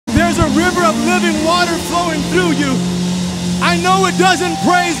river of living water flowing through you. I know it doesn't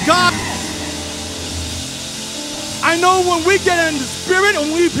praise God. I know when we get in the Spirit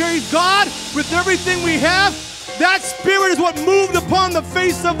and we praise God with everything we have, that Spirit is what moved upon the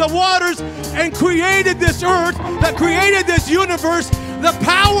face of the waters and created this earth, that created this universe, the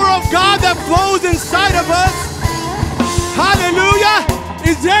power of God that flows inside of us. Hallelujah.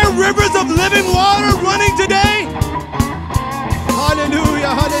 Is there rivers of living water running today?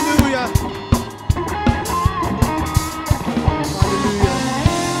 Hallelujah, hallelujah.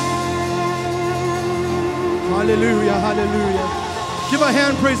 Hallelujah, hallelujah. Give a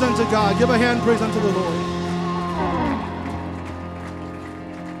hand praise unto God. Give a hand praise unto the Lord.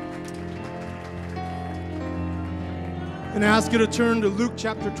 And I ask you to turn to Luke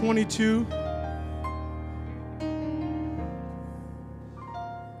chapter 22.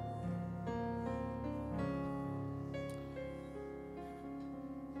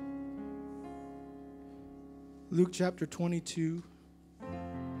 Luke chapter 22,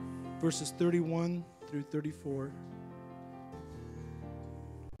 verses 31 through 34.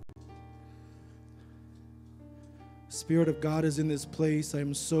 Spirit of God is in this place. I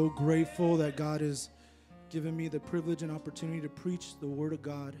am so grateful that God has given me the privilege and opportunity to preach the Word of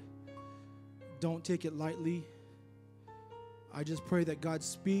God. Don't take it lightly. I just pray that God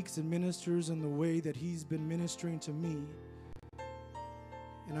speaks and ministers in the way that He's been ministering to me.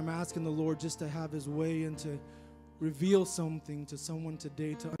 And I'm asking the Lord just to have His way and to reveal something to someone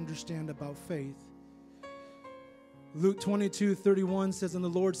today to understand about faith. Luke 22:31 says, and the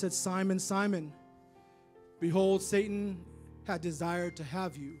Lord said, Simon, Simon, behold, Satan had desired to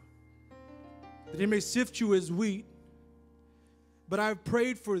have you, that he may sift you as wheat. But I have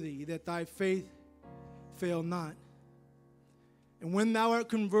prayed for thee, that thy faith fail not. And when thou art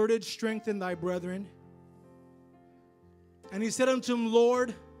converted, strengthen thy brethren. And he said unto him,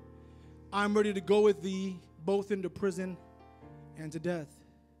 Lord, I am ready to go with thee, both into prison and to death.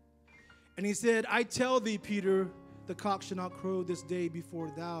 And he said, I tell thee, Peter, the cock shall not crow this day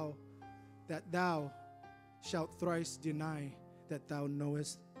before thou, that thou shalt thrice deny that thou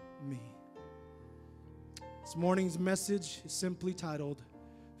knowest me. This morning's message is simply titled,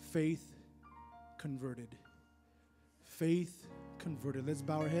 Faith Converted. Faith Converted. Let's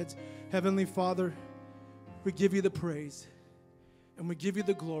bow our heads. Heavenly Father, we give you the praise and we give you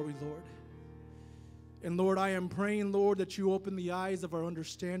the glory, Lord. And Lord, I am praying, Lord, that you open the eyes of our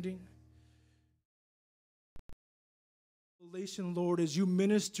understanding. Lord, as you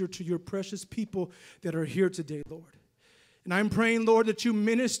minister to your precious people that are here today, Lord. And I'm praying, Lord, that you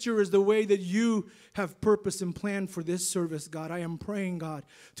minister as the way that you have purpose and planned for this service, God. I am praying, God,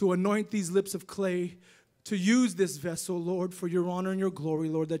 to anoint these lips of clay, to use this vessel, Lord, for your honor and your glory,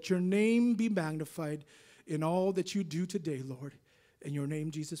 Lord, that your name be magnified in all that you do today, Lord. In your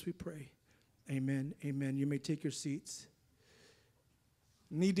name, Jesus, we pray. Amen. Amen. You may take your seats.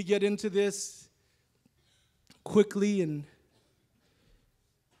 Need to get into this quickly. And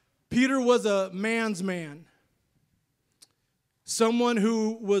Peter was a man's man. Someone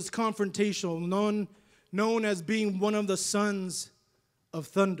who was confrontational, known as being one of the sons of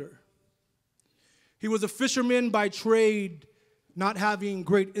thunder. He was a fisherman by trade, not having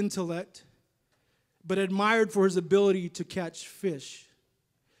great intellect, but admired for his ability to catch fish.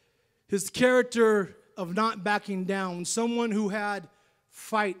 His character of not backing down, someone who had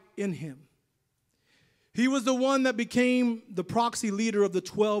fight in him. He was the one that became the proxy leader of the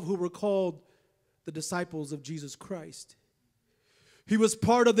 12 who were called the disciples of Jesus Christ. He was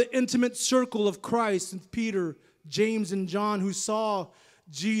part of the intimate circle of Christ and Peter, James, and John who saw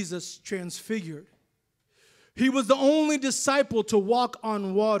Jesus transfigured. He was the only disciple to walk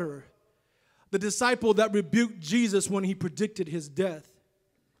on water, the disciple that rebuked Jesus when he predicted his death.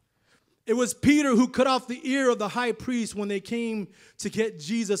 It was Peter who cut off the ear of the high priest when they came to get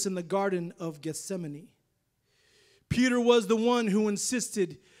Jesus in the Garden of Gethsemane. Peter was the one who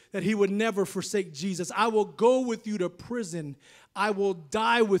insisted that he would never forsake Jesus. I will go with you to prison. I will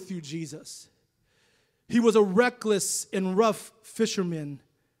die with you, Jesus. He was a reckless and rough fisherman,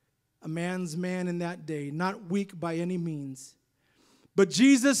 a man's man in that day, not weak by any means. But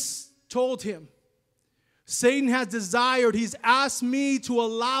Jesus told him, Satan has desired, he's asked me to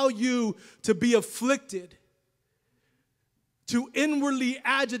allow you to be afflicted, to inwardly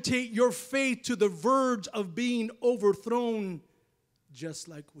agitate your faith to the verge of being overthrown just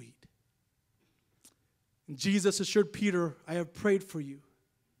like wheat. And Jesus assured Peter, I have prayed for you.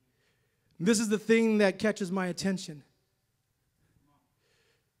 And this is the thing that catches my attention.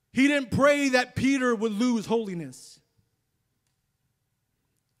 He didn't pray that Peter would lose holiness.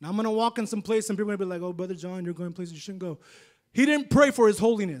 Now I'm going to walk in some place and people are going to be like, oh, Brother John, you're going places you shouldn't go. He didn't pray for his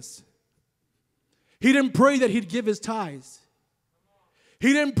holiness. He didn't pray that he'd give his tithes.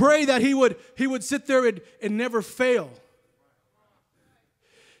 He didn't pray that he would sit there and never fail.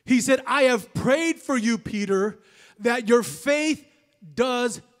 He said, I have prayed for you, Peter, that your faith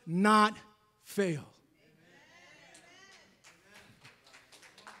does not fail.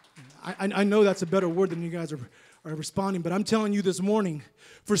 I know that's a better word than you guys are responding, but I'm telling you this morning,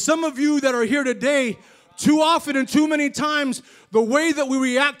 for some of you that are here today, too often and too many times, the way that we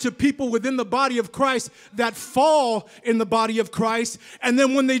react to people within the body of Christ that fall in the body of Christ, and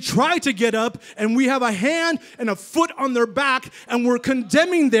then when they try to get up and we have a hand and a foot on their back and we're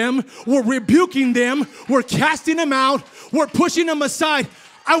condemning them, we're rebuking them, we're casting them out, we're pushing them aside.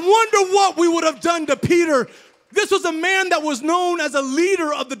 I wonder what we would have done to Peter. This was a man that was known as a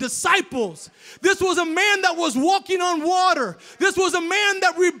leader of the disciples. This was a man that was walking on water. This was a man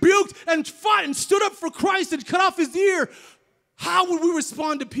that rebuked and fought and stood up for Christ and cut off his ear. How would we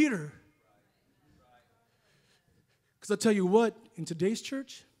respond to Peter? Because I'll tell you what, in today's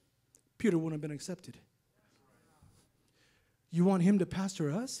church, Peter wouldn't have been accepted. You want him to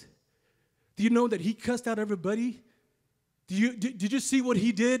pastor us? Do you know that he cussed out everybody? Did you see what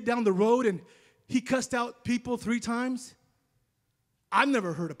he did down the road? And he cussed out people 3 times. I've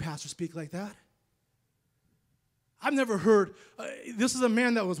never heard a pastor speak like that. I've never heard, this is a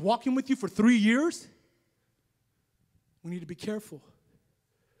man that was walking with you for 3 years. We need to be careful.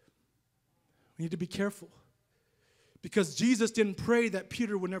 We need to be careful. Because Jesus didn't pray that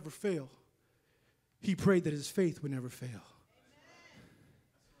Peter would never fail. He prayed that his faith would never fail.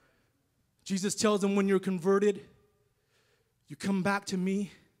 Jesus tells him, when you're converted, you come back to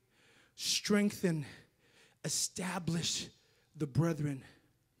me. Strengthen, establish the brethren.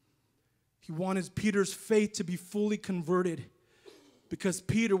 He wanted Peter's faith to be fully converted because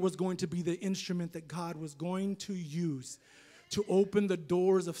Peter was going to be the instrument that God was going to use to open the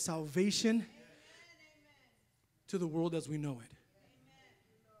doors of salvation to the world as we know it.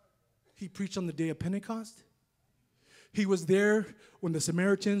 He preached on the day of Pentecost. He was there when the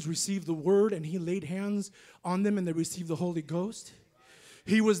Samaritans received the word and he laid hands on them and they received the Holy Ghost.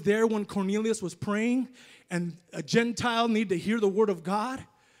 He was there when Cornelius was praying and a Gentile needed to hear the word of God,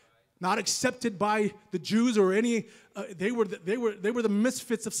 not accepted by the Jews or any, they were the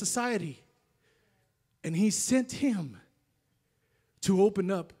misfits of society. And he sent him to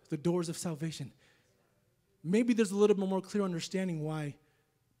open up the doors of salvation. Maybe there's a little bit more clear understanding why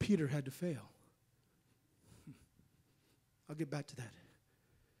Peter had to fail. I'll get back to that.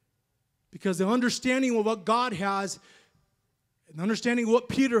 Because the understanding of what God has and understanding what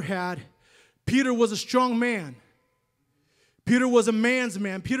Peter had, Peter was a strong man. Peter was a man's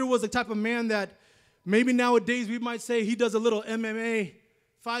man. Peter was the type of man that maybe nowadays we might say he does a little MMA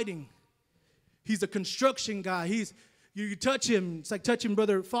fighting. He's a construction guy. You touch him, it's like touching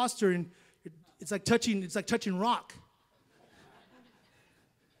Brother Foster, and it's like touching rock.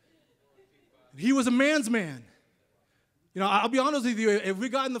 He was a man's man. You know, I'll be honest with you. If we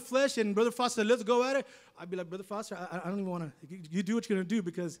got in the flesh and Brother Foster said, let's go at it, I'd be like, Brother Foster, I don't even want to. You do what you're going to do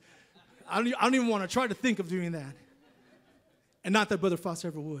because I don't even want to try to think of doing that. And not that Brother Foster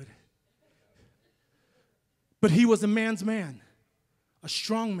ever would. But he was a man's man, a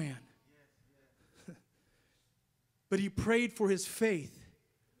strong man. But he prayed for his faith.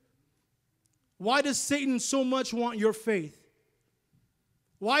 Why does Satan so much want your faith?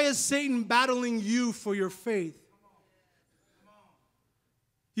 Why is Satan battling you for your faith?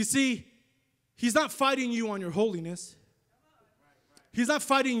 You see, he's not fighting you on your holiness. He's not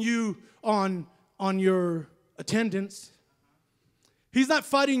fighting you on your attendance. He's not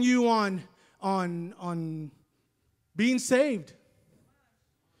fighting you on being saved.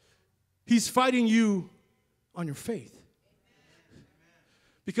 He's fighting you on your faith.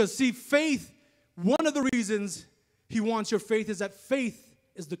 Because see, faith, one of the reasons he wants your faith is that faith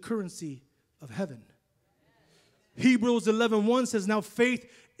is the currency of heaven. Hebrews 11:1 says, now faith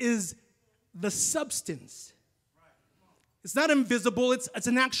is the substance. It's not invisible, it's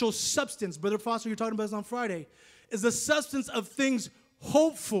an actual substance. Brother Foster, you're talking about this on Friday. Is the substance of things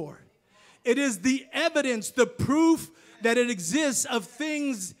hoped for. It is the evidence, the proof that it exists of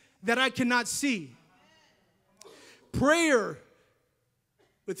things that I cannot see. Prayer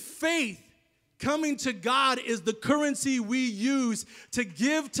with faith coming to God is the currency we use to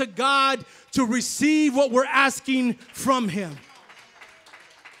give to God to receive what we're asking from Him.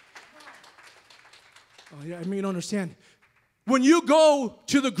 Oh, yeah, I mean, you don't understand. When you go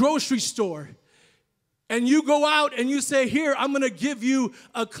to the grocery store and you go out and you say, here, I'm going to give you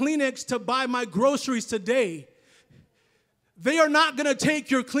a Kleenex to buy my groceries today, they are not going to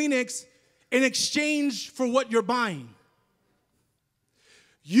take your Kleenex in exchange for what you're buying.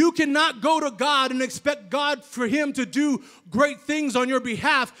 You cannot go to God and expect God for him to do great things on your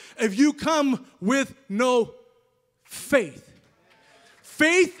behalf if you come with no faith.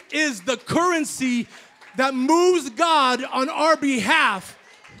 Faith is the currency that moves God on our behalf.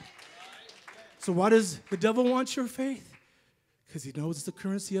 So why does the devil want your faith? Because he knows it's the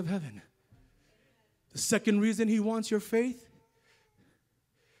currency of heaven. The second reason he wants your faith,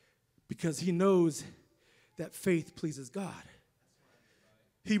 because he knows that faith pleases God.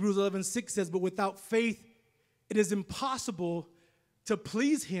 Hebrews 11:6 says, but without faith, it is impossible to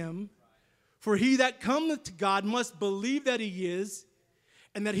please him. For he that cometh to God must believe that he is,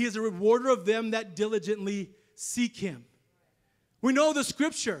 and that he is a rewarder of them that diligently seek him. We know the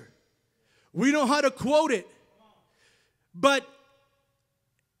scripture. We know how to quote it. But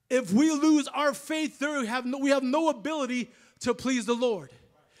if we lose our faith, we have no ability to please the Lord.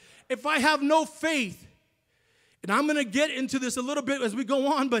 If I have no faith, and I'm going to get into this a little bit as we go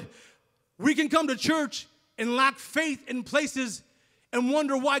on, but we can come to church and lack faith in places and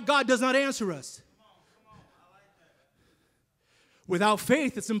wonder why God does not answer us. Without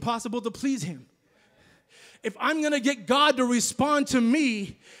faith, it's impossible to please him. If I'm going to get God to respond to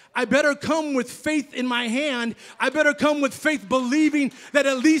me, I better come with faith in my hand. I better come with faith believing that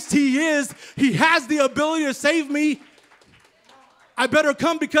at least he has the ability to save me. I better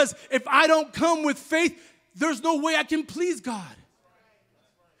come, because if I don't come with faith, there's no way I can please God.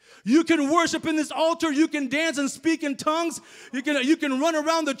 You can worship in this altar. You can dance and speak in tongues. You can run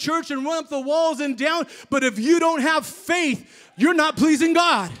around the church and run up the walls and down. But if you don't have faith, you're not pleasing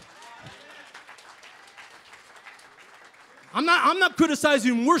God. I'm not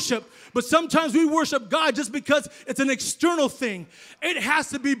criticizing worship, but sometimes we worship God just because it's an external thing. It has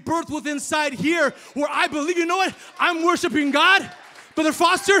to be birthed within inside here where I believe, you know what? I'm worshiping God. Brother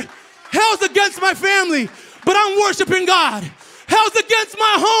Foster, hell's against my family, but I'm worshiping God. Hell's against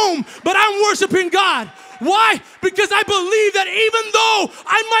my home, but I'm worshiping God. Why? Because I believe that even though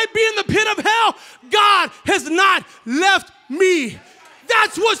I might be in the pit of hell, God has not left me.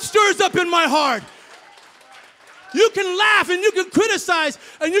 That's what stirs up in my heart. You can laugh and you can criticize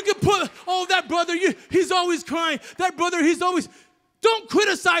and you can put, oh, that brother, he's always crying. That brother, he's always... Don't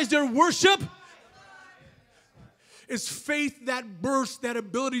criticize their worship. It's faith that bursts that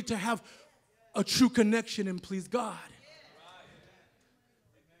ability to have a true connection and please God.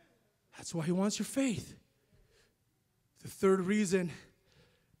 That's why he wants your faith. The third reason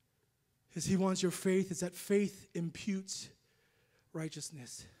is he wants your faith is that faith imputes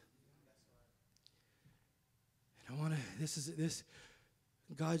righteousness. And I want to,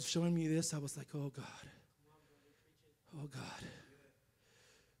 God's showing me this. I was like, oh God. Oh God.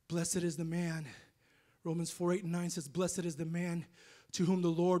 Blessed is the man. Romans 4:8-9 says, blessed is the man to whom the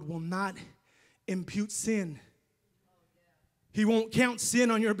Lord will not impute sin. He won't count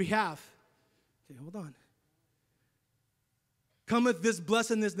sin on your behalf. Okay, hold on. Cometh this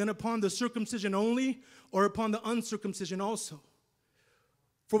blessedness then upon the circumcision only, or upon the uncircumcision also?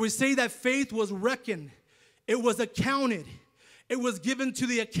 For we say that faith was reckoned, it was accounted, it was given to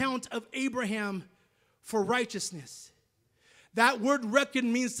the account of Abraham for righteousness. That word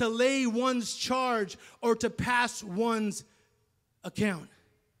reckon means to lay one's charge or to pass one's account.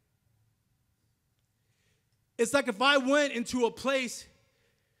 It's like if I went into a place,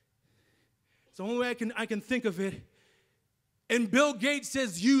 it's the only way I can think of it, and Bill Gates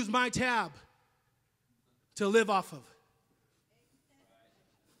says, use my tab to live off of.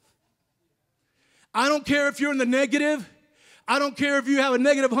 I don't care if you're in the negative. I don't care if you have a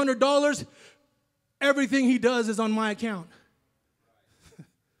negative $100. Everything he does is on my account.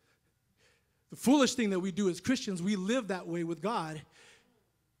 The foolish thing that we do as Christians, we live that way with God.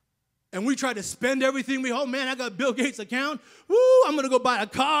 And we try to spend everything. Oh man, I got Bill Gates' account. Woo, I'm going to go buy a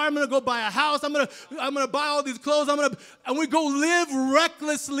car. I'm going to go buy a house. I'm going to buy all these clothes. And we go live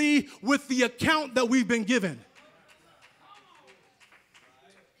recklessly with the account that we've been given.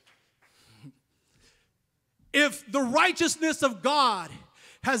 If the righteousness of God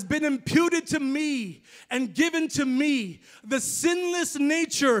has been imputed to me and given to me, the sinless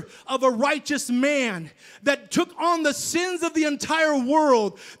nature of a righteous man that took on the sins of the entire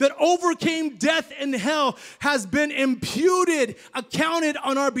world, that overcame death and hell, has been imputed, accounted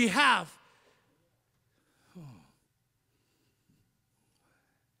on our behalf.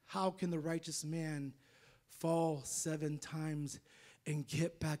 How can the righteous man fall 7 times and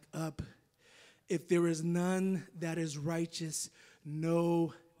get back up? If there is none that is righteous,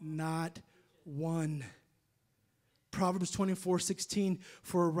 no, not one. Proverbs 24:16,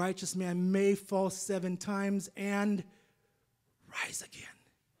 for a righteous man may fall 7 times and rise again.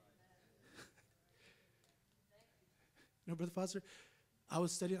 You know, Brother Foster, I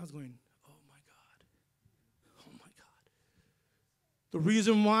was studying, I was going, oh my God. Oh my God. The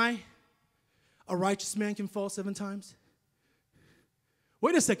reason why a righteous man can fall 7 times?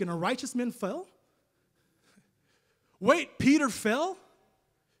 Wait a second, a righteous man fell? Wait, Peter fell?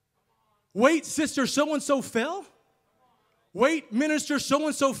 Wait, sister so-and-so fell? Wait, minister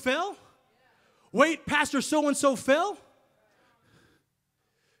so-and-so fell? Wait, pastor so-and-so fell?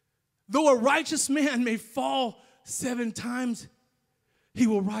 Though a righteous man may fall 7 times, he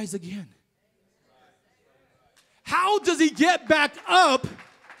will rise again. How does he get back up?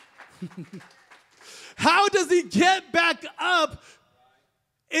 How does he get back up?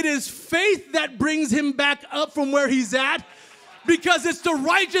 It is faith that brings him back up from where he's at, because it's the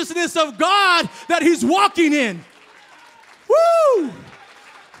righteousness of God that he's walking in. Woo!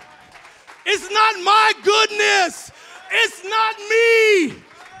 It's not my goodness. It's not me.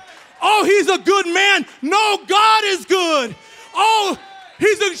 Oh, he's a good man. No, God is good. Oh,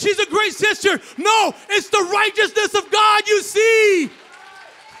 she's a great sister. No, it's the righteousness of God you see.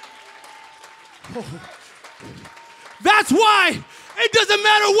 Oh. That's why it doesn't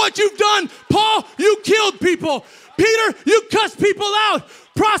matter what you've done. Paul, you killed people. Peter, you cussed people out.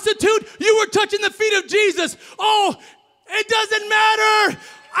 Prostitute, you were touching the feet of Jesus. Oh, it doesn't matter.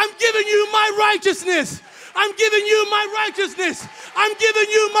 I'm giving you my righteousness. I'm giving you my righteousness. I'm giving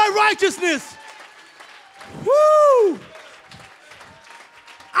you my righteousness. Woo!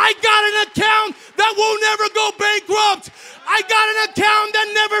 I got an account that will never go bankrupt. I got an account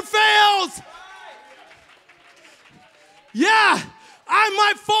that never fails. Yeah, I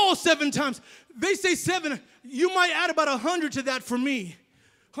might fall 7 times. They say 7. You might add about 100 to that for me.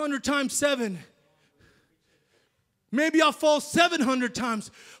 100 times 7. Maybe I'll fall 700 times.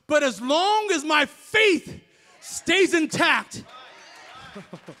 But as long as my faith stays intact.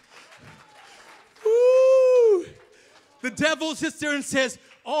 Woo, the devil sits there and says,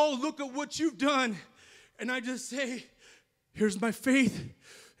 oh, look at what you've done. And I just say, here's my faith,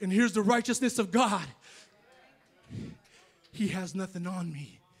 and here's the righteousness of God. He has nothing on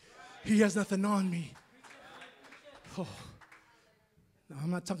me. He has nothing on me. Oh. Now, I'm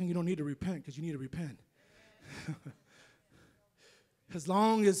not talking you don't need to repent, because you need to repent. As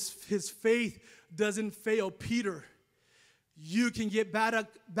long as his faith doesn't fail Peter, you can get back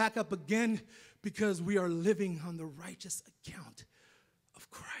up again, because we are living on the righteous account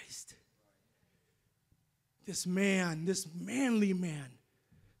of Christ. This man, this manly man,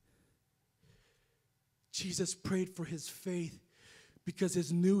 Jesus prayed for his faith, because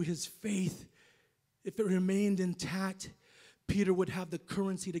he knew his faith, if it remained intact, Peter would have the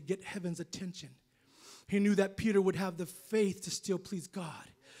currency to get heaven's attention. He knew that Peter would have the faith to still please God.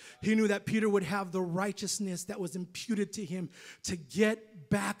 He knew that Peter would have the righteousness that was imputed to him to get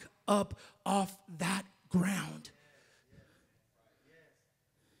back up off that ground.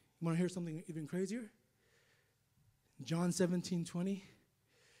 You want to hear something even crazier? John 17:20,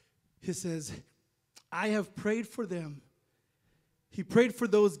 he says, I have prayed for them. He prayed for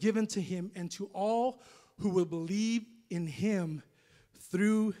those given to him and to all who will believe in him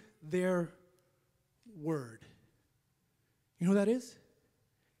through their word. You know who that is?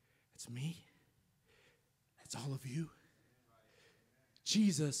 It's me. It's all of you.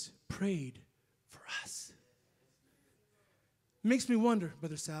 Jesus prayed for us. It makes me wonder,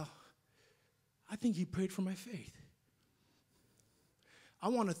 Brother Sal, I think he prayed for my faith. I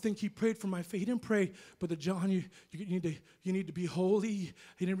want to think he prayed for my faith. He didn't pray, Brother John, you need to be holy.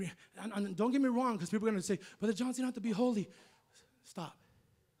 He didn't. And don't get me wrong, because people are going to say, Brother John, you don't have to be holy. Stop.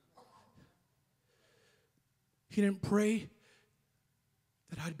 He didn't pray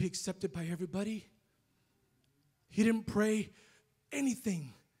that I'd be accepted by everybody. He didn't pray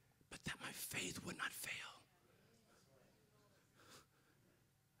anything but that my faith would not fail.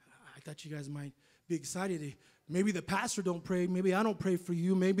 I thought you guys might be excited. Maybe the pastor don't pray. Maybe I don't pray for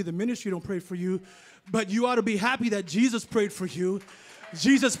you. Maybe the ministry don't pray for you. But you ought to be happy that Jesus prayed for you.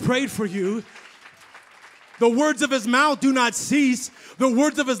 Jesus prayed for you. The words of his mouth do not cease. The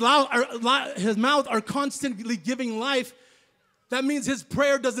words of his mouth are constantly giving life. That means his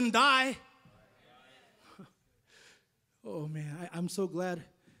prayer doesn't die. Oh, man, I'm so glad.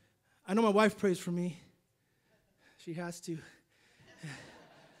 I know my wife prays for me. She has to.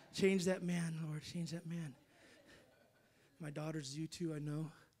 Change that man, Lord. Change that man. My daughters do too, I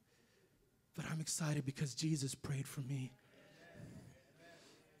know. But I'm excited because Jesus prayed for me.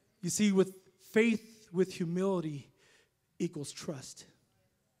 You see, with faith, with humility equals trust.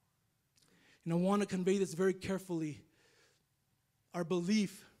 And I want to convey this very carefully. Our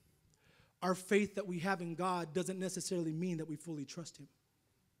belief, our faith that we have in God doesn't necessarily mean that we fully trust him.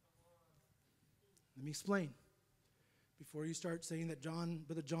 Let me explain. before you start saying that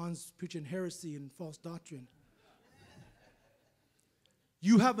Brother John's preaching heresy and false doctrine.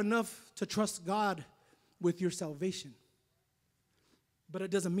 You have enough to trust God with your salvation. But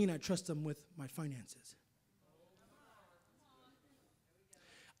it doesn't mean I trust him with my finances.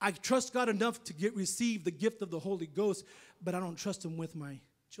 I trust God enough to receive the gift of the Holy Ghost, but I don't trust him with my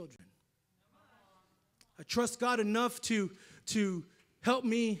children. I trust God enough to help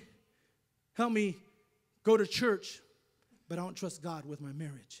me go to church, but I don't trust God with my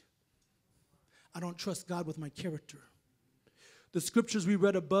marriage. I don't trust God with my character. The scriptures we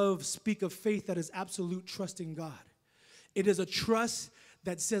read above speak of faith that is absolute trust in God. It is a trust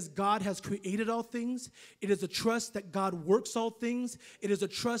that says God has created all things. It is a trust that God works all things. It is a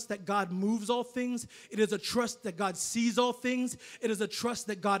trust that God moves all things. It is a trust that God sees all things. It is a trust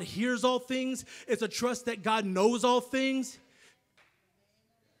that God hears all things. It's a trust that God knows all things.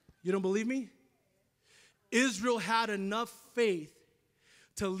 You don't believe me? Israel had enough faith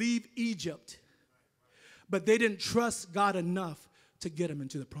to leave Egypt, but they didn't trust God enough to get them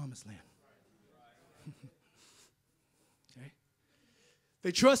into the promised land. Okay?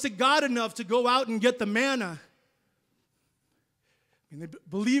 They trusted God enough to go out and get the manna. They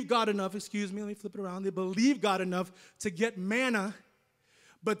believed God enough, let me flip it around. They believed God enough to get manna,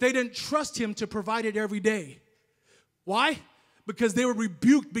 but they didn't trust him to provide it every day. Why? Because they were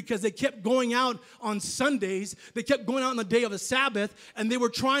rebuked because they kept going out on Sundays. They kept going out on the day of the Sabbath, and they were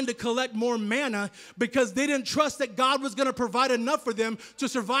trying to collect more manna because they didn't trust that God was going to provide enough for them to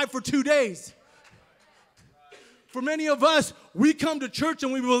survive for 2 days. For many of us, we come to church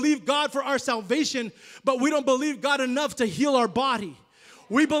and we believe God for our salvation, but we don't believe God enough to heal our body.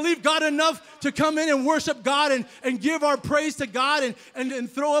 We believe God enough to come in and worship God and give our praise to God and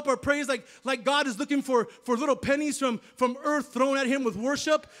throw up our praise like God is looking for little pennies from earth thrown at him with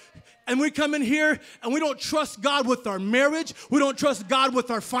worship. And we come in here and we don't trust God with our marriage. We don't trust God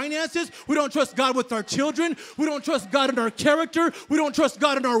with our finances. We don't trust God with our children. We don't trust God in our character. We don't trust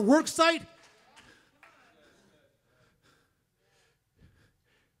God in our work site.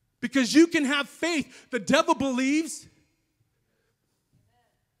 Because you can have faith. The devil believes.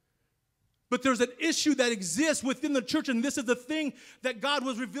 But there's an issue that exists within the church, and this is the thing that God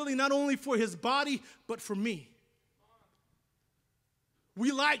was revealing not only for his body, but for me.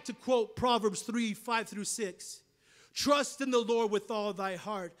 We like to quote Proverbs 3:5-6. Trust in the Lord with all thy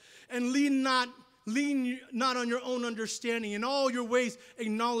heart, and lean not on your own understanding. In all your ways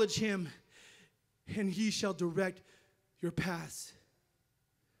acknowledge him, and he shall direct your paths.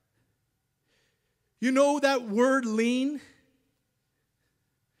 You know that word lean?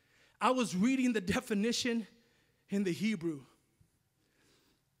 I was reading the definition in the Hebrew.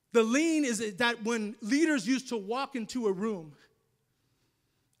 The lean is that when leaders used to walk into a room,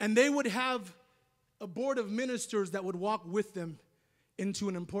 and they would have a board of ministers that would walk with them into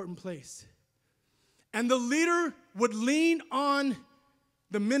an important place. And the leader would lean on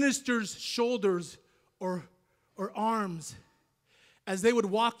the minister's shoulders or arms as they would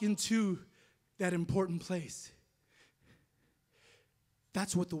walk into that important place.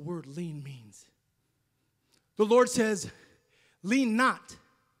 That's what the word lean means. The Lord says, lean not.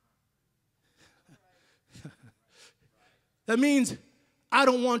 That means I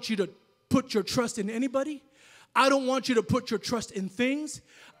don't want you to put your trust in anybody. I don't want you to put your trust in things.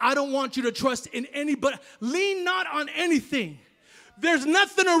 I don't want you to trust in anybody. Lean not on anything. There's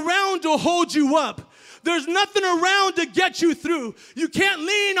nothing around to hold you up. There's nothing around to get you through. You can't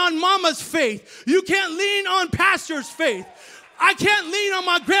lean on mama's faith. You can't lean on pastor's faith. I can't lean on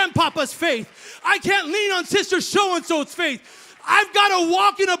my grandpapa's faith. I can't lean on sister so-and-so's faith. I've got to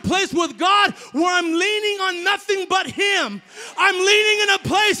walk in a place with God where I'm leaning on nothing but him. I'm leaning in a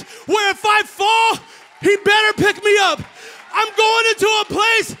place where if I fall, he better pick me up. I'm going into a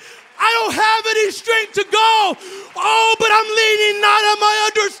place I don't have any strength to go. Oh, but I'm leaning not on my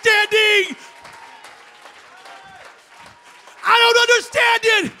understanding. I don't understand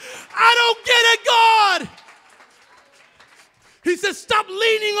it. I don't get it, God. He says, stop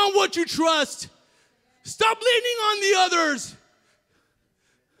leaning on what you trust. Stop leaning on the others.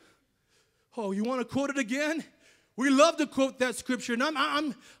 Oh, you want to quote it again? We love to quote that scripture. And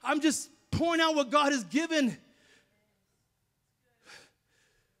I'm just pouring out what God has given.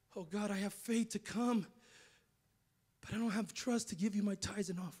 Oh, God, I have faith to come, but I don't have trust to give you my tithes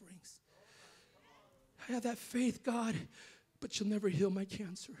and offerings. I have that faith, God, but you'll never heal my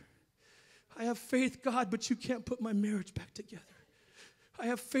cancer. I have faith, God, but you can't put my marriage back together. I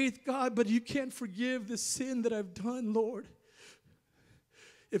have faith, God, but you can't forgive the sin that I've done, Lord.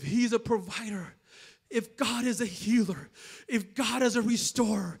 If he's a provider, If God is a healer, if God is a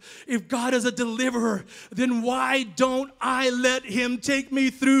restorer, if God is a deliverer, then why don't I let him take me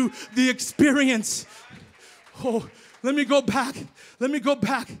through the experience? Oh, let me go back.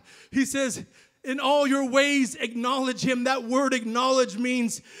 He says, in all your ways, acknowledge him. That word acknowledge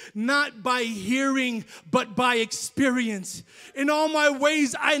means not by hearing, but by experience. In all my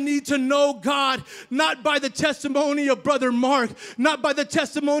ways, I need to know God, not by the testimony of Brother Mark, not by the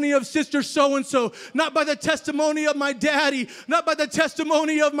testimony of Sister so-and-so, not by the testimony of my daddy, not by the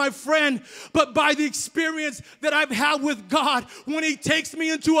testimony of my friend, but by the experience that I've had with God. When he takes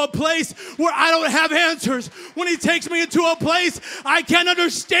me into a place where I don't have answers, when he takes me into a place I can't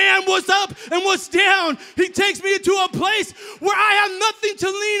understand what's up and what's down, he takes me into a place where I have nothing to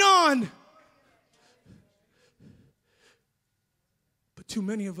lean on. But too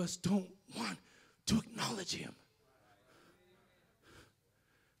many of us don't want to acknowledge him.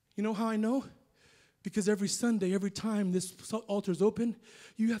 You know how I know? Because every Sunday, every time this altar is open,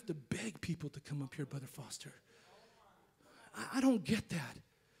 you have to beg people to come up here, Brother Foster. I don't get that.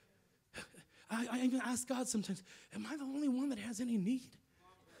 I even ask God sometimes, am I the only one that has any need?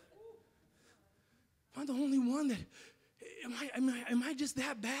 Am I the only one that, am I just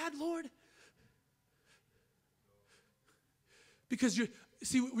that bad, Lord? Because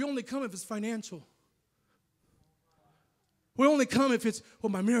we only come if it's financial. We only come if it's, well,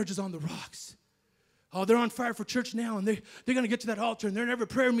 my marriage is on the rocks. Oh, they're on fire for church now, and they're going to get to that altar, and they're in every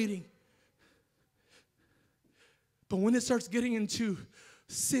prayer meeting. But when it starts getting into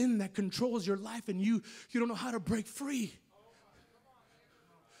sin that controls your life and you don't know how to break free,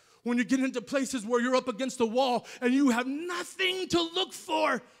 when you get into places where you're up against the wall and you have nothing to look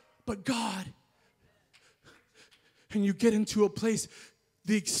for but God, and you get into a place,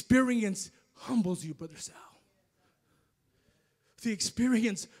 the experience humbles you, Brother Sal. The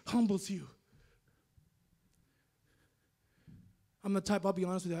experience humbles you. I'm the type, I'll be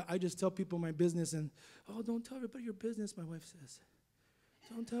honest with you, I just tell people my business and, oh, don't tell everybody your business, my wife says.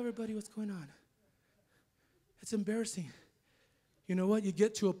 Don't tell everybody what's going on. It's embarrassing. You know what? You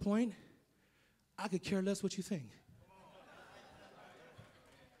get to a point, I could care less what you think.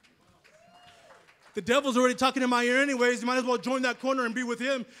 The devil's already talking in my ear anyways. You might as well join that corner and be with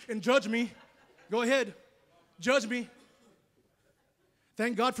him and judge me. Go ahead. Judge me.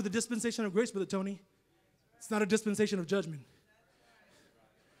 Thank God for the dispensation of grace, Brother Tony. It's not a dispensation of judgment.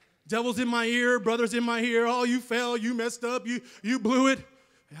 Devil's in my ear, brother's in my ear. Oh, you fell, you messed up, you blew it.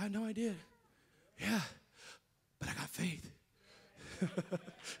 Yeah, I know I did. Yeah, but I got faith.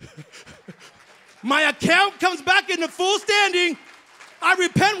 My account comes back into full standing. I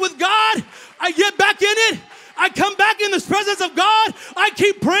repent with God. I get back in it. I come back in the presence of God. I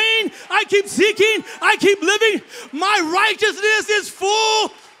keep praying. I keep seeking. I keep living. My righteousness is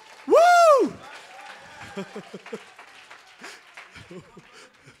full. Woo!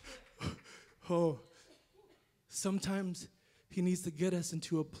 Oh, sometimes he needs to get us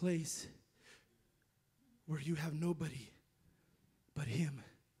into a place where you have nobody but him.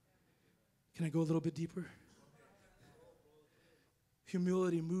 Can I go a little bit deeper?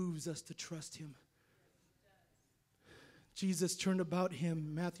 Humility moves us to trust him. Jesus turned about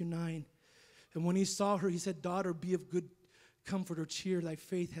him, Matthew 9, and when he saw her, he said, "Daughter, be of good comfort or cheer. Thy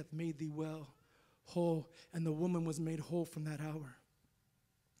faith hath made thee well, whole." And the woman was made whole from that hour.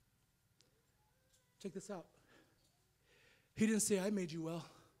 Check this out. He didn't say, "I made you well."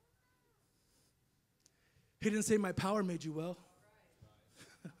 He didn't say, "My power made you well."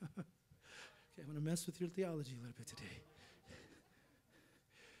 Okay, I'm going to mess with your theology a little bit today.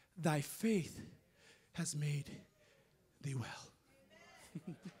 Thy faith has made thee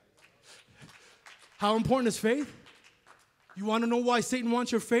well. How important is faith? You want to know why Satan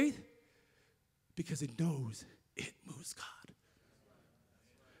wants your faith? Because it knows it moves God.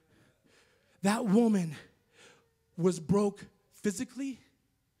 That woman was broke physically.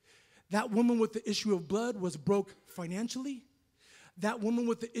 That woman with the issue of blood was broke financially. That woman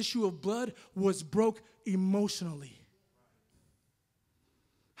with the issue of blood was broke emotionally.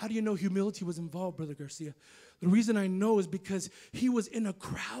 How do you know humility was involved, Brother Garcia? The reason I know is because he was in a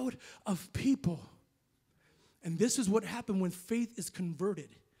crowd of people. And this is what happened when faith is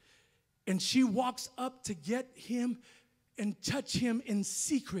converted. And she walks up to get him and touch him in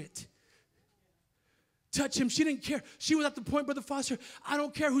secret. Touch him. She didn't care. She was at the point, Brother Foster, I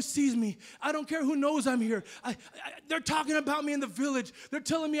don't care who sees me. I don't care who knows I'm here. They're talking about me in the village. They're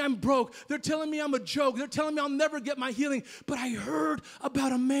telling me I'm broke. They're telling me I'm a joke. They're telling me I'll never get my healing. But I heard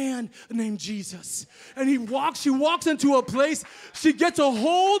about a man named Jesus. And she walks into a place. She gets a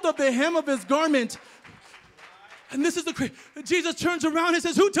hold of the hem of his garment. And this is Jesus turns around and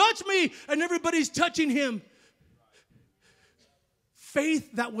says, who touched me? And everybody's touching him.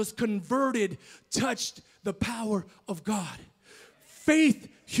 Faith that was converted touched the power of God. Faith,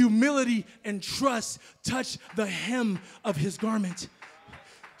 humility, and trust touched the hem of his garment.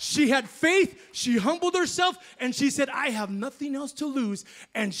 She had faith, she humbled herself, and she said, I have nothing else to lose.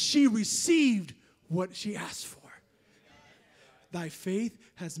 And she received what she asked for. Thy faith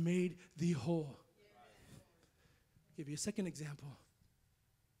has made thee whole. I'll give you a second example.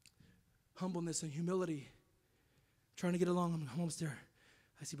 Humbleness and humility. Trying to get along, I'm almost there.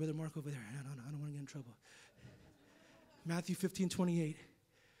 I see Brother Mark over there. I don't want to get in trouble. Matthew 15:28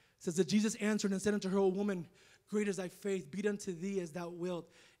 says that Jesus answered and said unto her, O woman, great is thy faith, be it unto thee as thou wilt.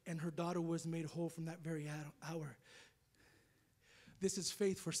 And her daughter was made whole from that very hour. This is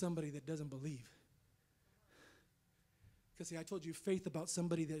faith for somebody that doesn't believe. Because see, I told you faith about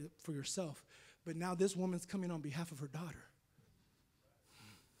somebody that for yourself. But now this woman's coming on behalf of her daughter.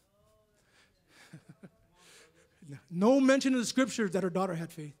 No mention in the scriptures that her daughter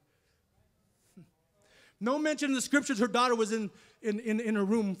had faith. No mention in the scriptures her daughter was in her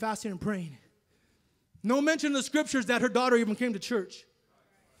room fasting and praying. No mention in the scriptures that her daughter even came to church.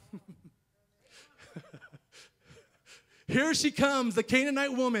 Here she comes, the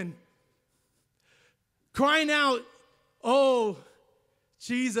Canaanite woman, crying out, oh,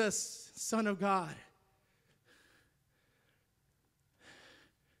 Jesus, Son of God.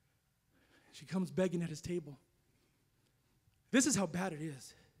 She comes begging at his table. This is how bad it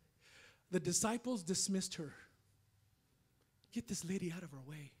is. The disciples dismissed her. Get this lady out of our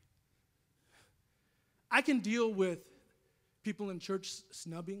way. I can deal with people in church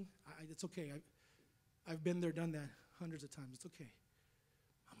snubbing. It's okay. I've been there, done that hundreds of times. It's okay.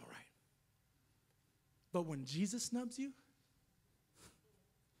 I'm all right. But when Jesus snubs you,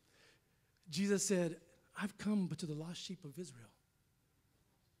 Jesus said, I've come but to the lost sheep of Israel.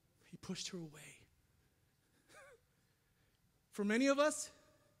 He pushed her away. For many of us,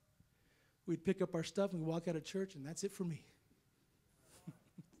 we'd pick up our stuff and walk out of church, and that's it for me.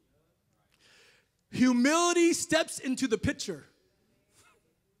 Humility steps into the picture.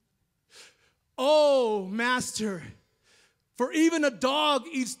 Oh, master, for even a dog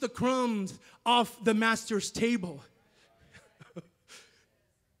eats the crumbs off the master's table.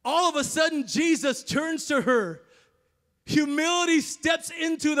 All of a sudden, Jesus turns to her. Humility steps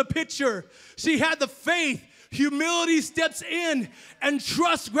into the picture. She had the faith. Humility steps in, and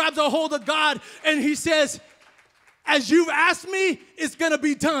trust grabs a hold of God, and he says, as you've asked me, it's going to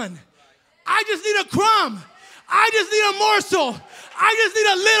be done. I just need a crumb. I just need a morsel. I just need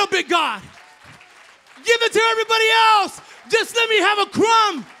a little bit, God. Give it to everybody else. Just let me have a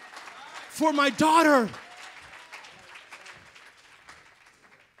crumb for my daughter.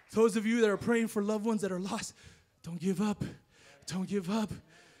 Those of you that are praying for loved ones that are lost, don't give up. Don't give up.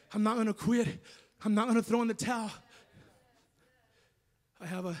 I'm not going to quit. I'm not going to throw in the towel. I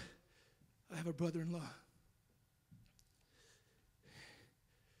have a brother-in-law.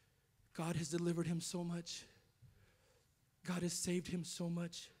 God has delivered him so much. God has saved him so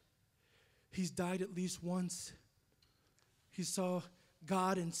much. He's died at least once. He saw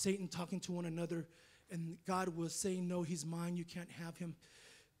God and Satan talking to one another, and God was saying, no, he's mine, you can't have him.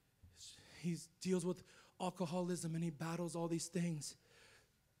 He deals with alcoholism, and he battles all these things.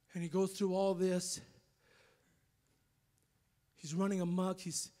 And he goes through all this. He's running amok.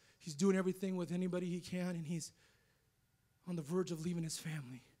 He's doing everything with anybody he can, and he's on the verge of leaving his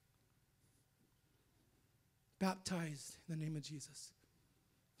family. Baptized in the name of Jesus.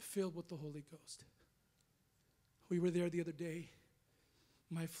 Filled with the Holy Ghost. We were there the other day.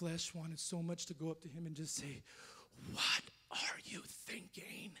 My flesh wanted so much to go up to him and just say, what are you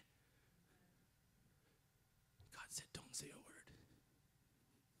thinking? God said, don't say a word.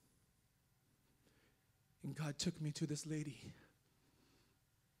 And God took me to this lady.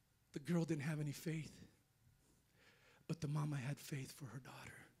 The girl didn't have any faith, but the mama had faith for her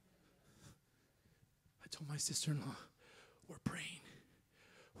daughter. I told my sister-in-law, we're praying.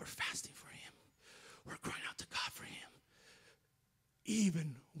 We're fasting for him. We're crying out to God for him.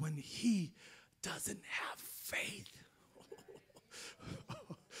 Even when he doesn't have faith.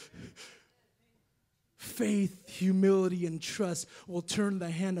 Faith, humility, and trust will turn the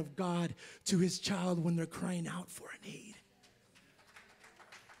hand of God to his child when they're crying out for a need.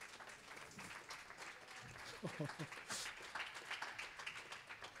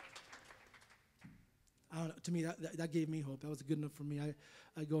 I don't know, to me, that gave me hope. That was good enough for me.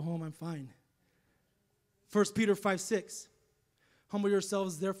 I go home, I'm fine. 1 Peter 5:6. Humble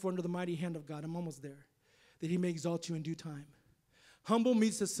yourselves, therefore, under the mighty hand of God. I'm almost there. That he may exalt you in due time. Humble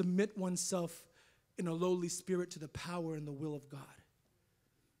means to submit oneself in a lowly spirit to the power and the will of God.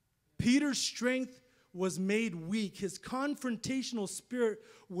 Peter's strength was made weak. His confrontational spirit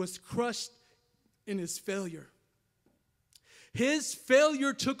was crushed in his failure. His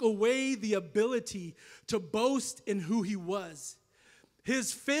failure took away the ability to boast in who he was.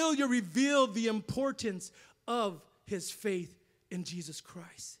 His failure revealed the importance of his faith in Jesus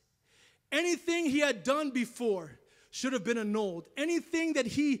Christ. Anything he had done before should have been annulled. Anything that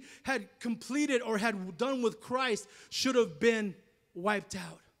he had completed or had done with Christ should have been wiped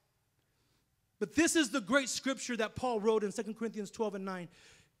out. But this is the great scripture that Paul wrote in 2 Corinthians 12 and 9.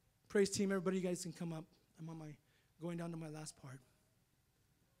 Praise team, everybody, you guys can come up. I'm going down to my last part.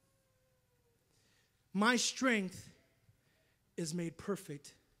 My strength is made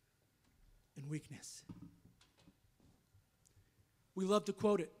perfect in weakness. We love to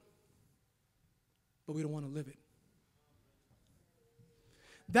quote it, but we don't want to live it.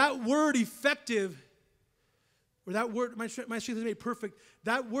 That word effective, or that word, my strength is made perfect,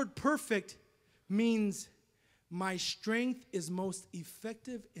 that word perfect means my strength is most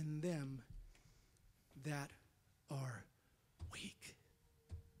effective in them that are weak.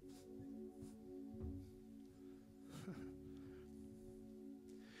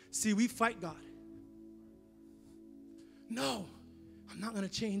 See, we fight God. No, I'm not going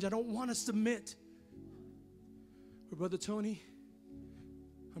to change. I don't want to submit. But Brother Tony,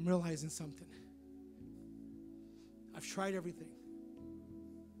 I'm realizing something. I've tried everything.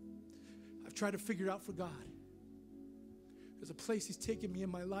 I've tried to figure it out for God. There's a place He's taken me in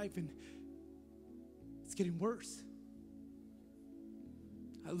my life, and it's getting worse.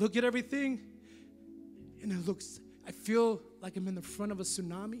 I look at everything, and I feel like I'm in the front of a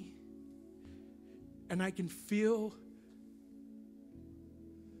tsunami, and I can feel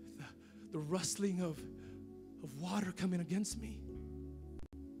the rustling of water coming against me.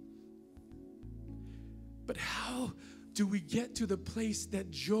 But how do we get to the place that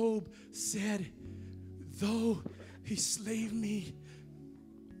Job said, though he slay me,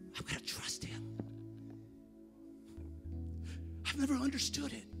 I'm going to trust him? I've never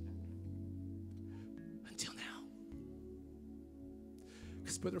understood it until now.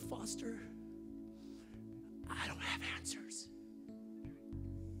 Because Brother Foster, I don't have answers.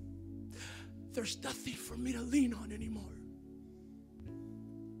 There's nothing for me to lean on anymore.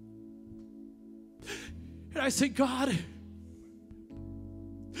 And I say, God,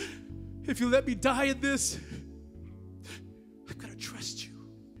 if you let me die in this, I'm going to trust you.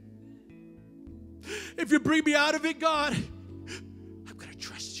 If you bring me out of it, God, I'm going to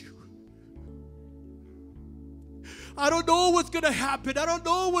trust you. I don't know what's going to happen. I don't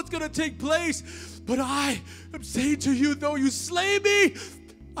know what's going to take place. But I am saying to you, though you slay me,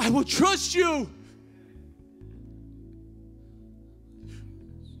 I will trust you.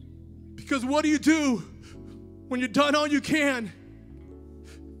 Because what do you do when you've done all you can?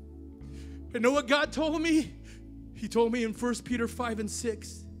 And know what God told me? He told me in 1 Peter 5 and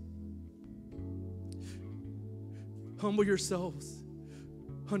 6. Humble yourselves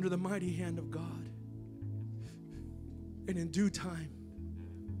under the mighty hand of God. And in due time,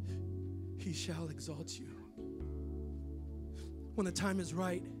 He shall exalt you. When the time is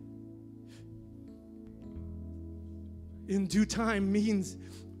right. In due time means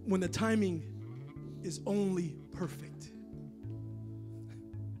when the timing is only perfect.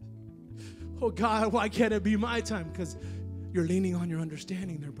 Oh God, why can't it be my time? Because you're leaning on your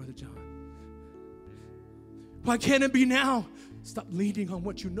understanding there, Brother John. Why can't it be now? Stop leaning on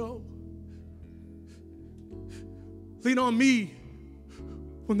what you know. Lean on me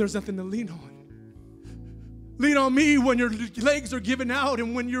when there's nothing to lean on. Lean on me when your legs are giving out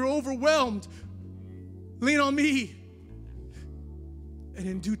and when you're overwhelmed. Lean on me. And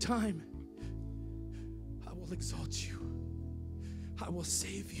in due time, I will exalt you. I will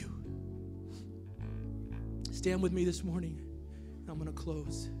save you. Stand with me this morning. I'm going to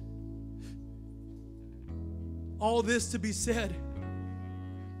close. All this to be said,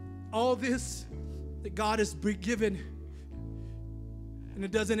 all this that God has given, and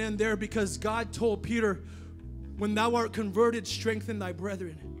it doesn't end there, because God told Peter, when thou art converted, strengthen thy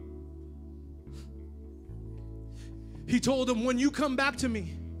brethren. He told him, when you come back to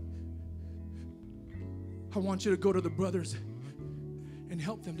me, I want you to go to the brothers and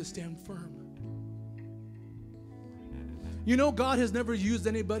help them to stand firm. You know, God has never used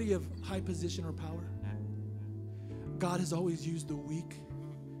anybody of high position or power. God has always used the weak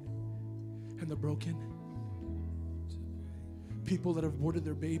and the broken. People that have aborted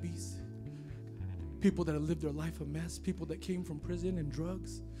their babies. People that have lived their life a mess. People that came from prison and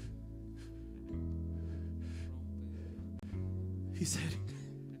drugs. He said,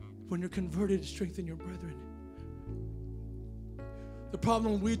 when you're converted, strengthen your brethren. The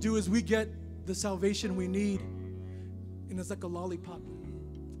problem we do is we get the salvation we need, and it's like a lollipop.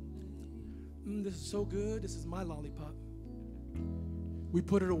 This is so good. This is my lollipop. We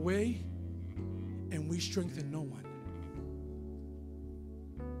put it away, and we strengthen no one.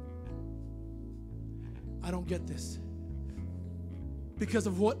 I don't get this. Because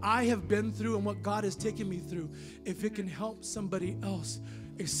of what I have been through and what God has taken me through, if it can help somebody else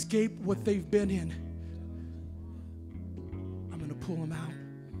escape what they've been in, I'm going to pull them out.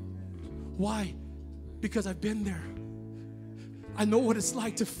 Why? Because I've been there. I know what it's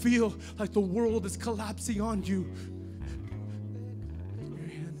like to feel like the world is collapsing on you. Your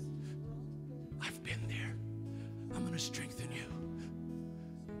hand. I've been there. I'm going to strengthen you.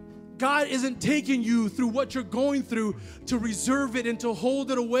 God isn't taking you through what you're going through to reserve it and to hold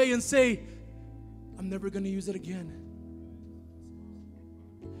it away and say, I'm never going to use it again.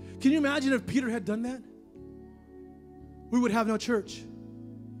 Can you imagine if Peter had done that? We would have no church.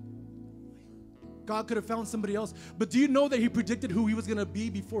 God could have found somebody else. But do you know that he predicted who he was going to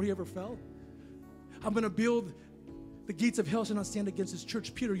be before he ever fell? I'm going to build, the gates of hell shall not stand against this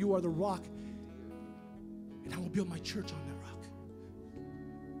church. Peter, you are the rock, and I will build my church on that rock.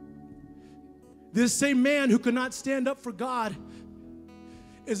 This same man who could not stand up for God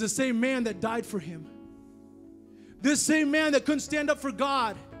is the same man that died for him. This same man that couldn't stand up for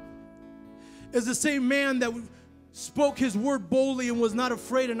God is the same man that spoke his word boldly and was not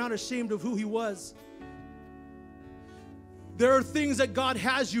afraid and not ashamed of who he was. There are things that God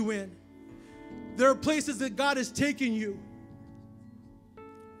has you in. There are places that God is taking you.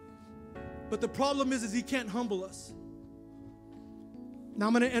 But the problem is he can't humble us. Now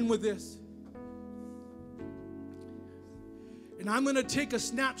I'm going to end with this. And I'm going to take a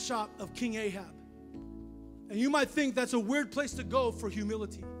snapshot of King Ahab. And you might think that's a weird place to go for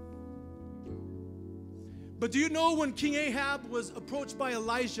humility. But do you know when King Ahab was approached by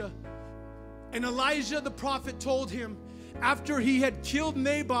Elijah, and Elijah the prophet told him, after he had killed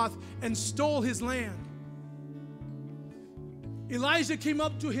Naboth and stole his land, Elijah came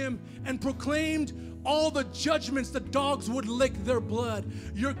up to him and proclaimed all the judgments. The dogs would lick their blood.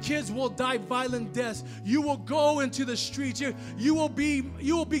 Your kids will die violent deaths. You will go into the streets. You will be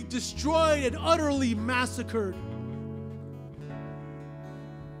destroyed and utterly massacred.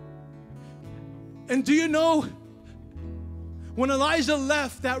 And do you know, when Elijah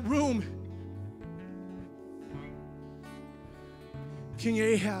left that room, King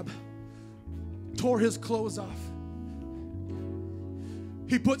Ahab tore his clothes off.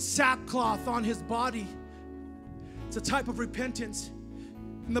 He put sackcloth on his body. It's a type of repentance.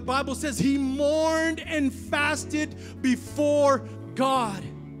 And the Bible says he mourned and fasted before God.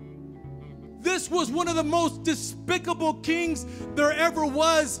 This was one of the most despicable kings there ever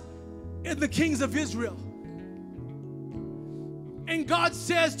was in the kings of Israel. And God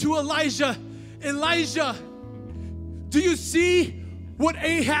says to Elijah, Elijah, do you see what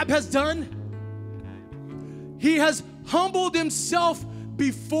Ahab has done? He has humbled himself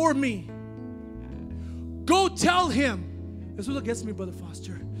before me. Go tell him. This is what gets me, Brother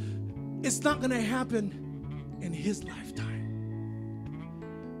Foster. It's not going to happen in his lifetime,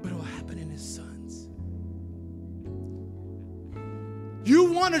 but it will happen in his son's.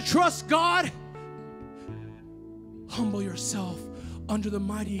 You want to trust God? Humble yourself under the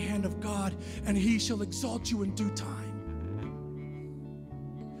mighty hand of God, and he shall exalt you in due time.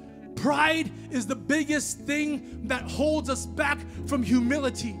 Pride is the biggest thing that holds us back from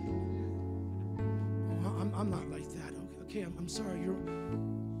humility. I'm not like that. Okay, I'm sorry.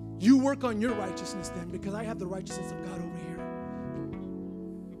 You work on your righteousness then, because I have the righteousness of God over here.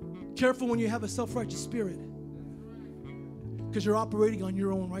 Careful when you have a self-righteous spirit, because you're operating on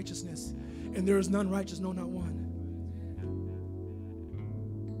your own righteousness, and there is none righteous, no, not one.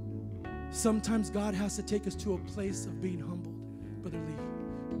 Sometimes God has to take us to a place of being humbled, Brother Lee,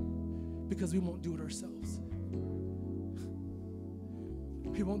 because we won't do it ourselves.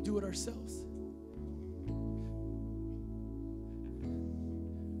 We won't do it ourselves.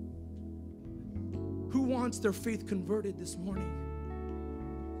 Who wants their faith converted this morning?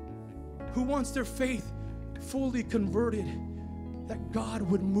 Who wants their faith fully converted, that God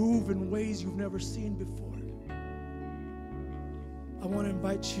would move in ways you've never seen before? I want to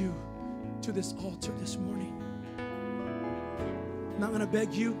invite you to this altar this morning. I'm not going to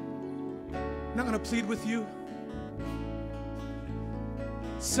beg you. I'm not going to plead with you.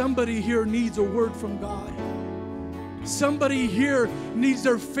 Somebody here needs a word from God. Somebody here needs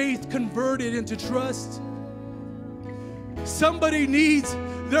their faith converted into trust. Somebody needs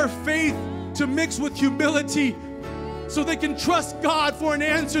their faith to mix with humility so they can trust God for an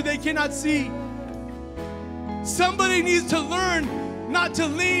answer they cannot see. Somebody needs to learn not to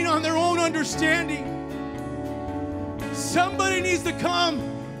lean on their own understanding. Somebody needs to come.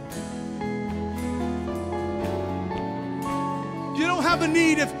 You don't have a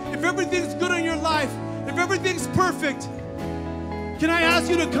need. If everything's good in your life, if everything's perfect, can I ask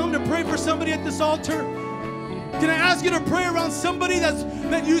you to come to pray for somebody at this altar? Can I ask you to pray around somebody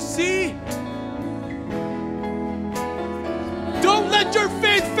that you see? Don't let your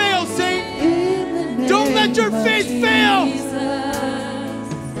faith fail, saint. Don't let your faith fail.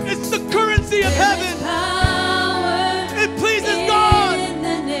 It's the currency of heaven. It pleases God.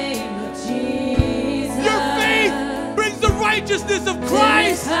 Your faith brings the righteousness of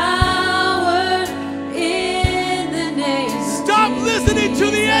Christ. Stop listening to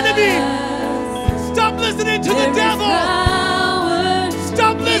the enemy. Stop listening to the devil.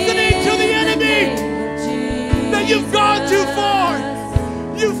 Stop listening to the enemy. That you've gone too far.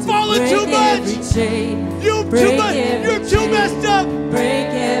 You've fallen too much. You're too messed up.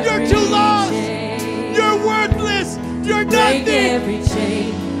 You're too lost. You're worthless. You're nothing.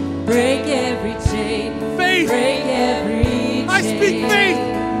 Break every chain. Faith. Break every chain. I speak faith.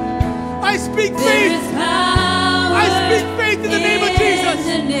 I speak faith. I speak faith in the name of Jesus.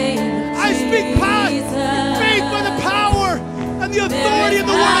 I speak faith by the power and the authority of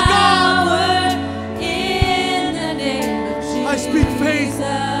the Word of God. I speak faith.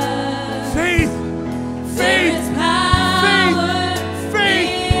 Faith. Faith.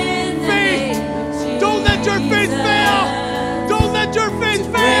 Faith. Faith. Don't let your faith fail. Don't let your faith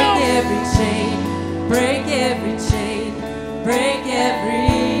fail. Break every chain. Break every chain. Break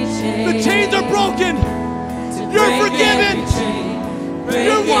every chain. The chains are broken. You're forgiven.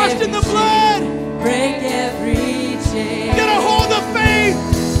 You're washed in the blood. Break every chain. Get a hold